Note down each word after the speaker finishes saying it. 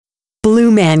Blue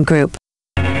Man Group.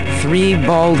 Three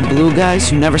bald blue guys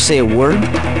who never say a word?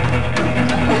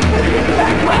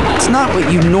 It's not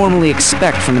what you normally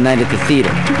expect from a night at the theater.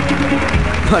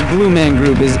 But Blue Man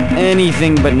Group is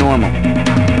anything but normal.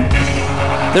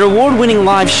 Their award-winning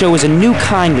live show is a new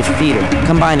kind of theater,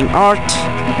 combining art,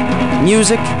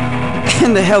 music,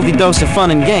 and a healthy dose of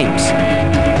fun and games.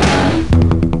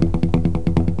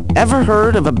 Ever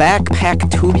heard of a backpack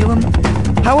tubulum?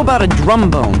 How about a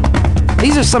drumbone?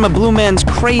 These are some of Blue Man's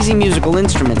crazy musical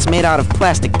instruments made out of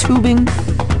plastic tubing,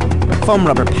 foam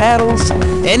rubber paddles,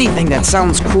 anything that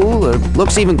sounds cool or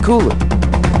looks even cooler.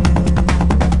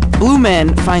 Blue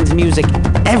Man finds music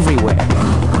everywhere.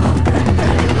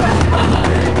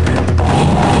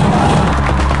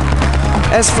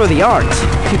 As for the art,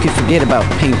 you could forget about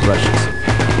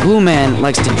paintbrushes. Blue Man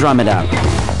likes to drum it out.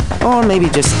 Or maybe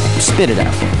just spit it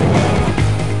out.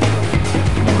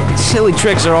 Silly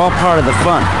tricks are all part of the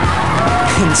fun.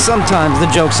 And sometimes the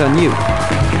joke's on you.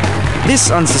 This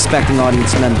unsuspecting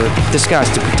audience member,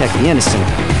 disguised to protect the innocent,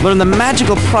 learned the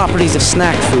magical properties of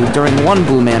snack food during one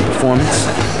Blue Man performance.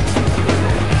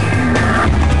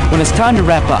 When it's time to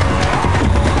wrap up,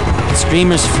 the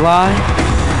streamers fly,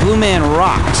 Blue Man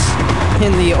rocks,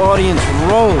 and the audience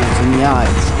rolls in the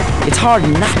aisles. It's hard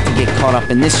not to get caught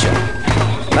up in this show.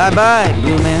 Bye-bye,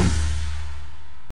 Blue Man.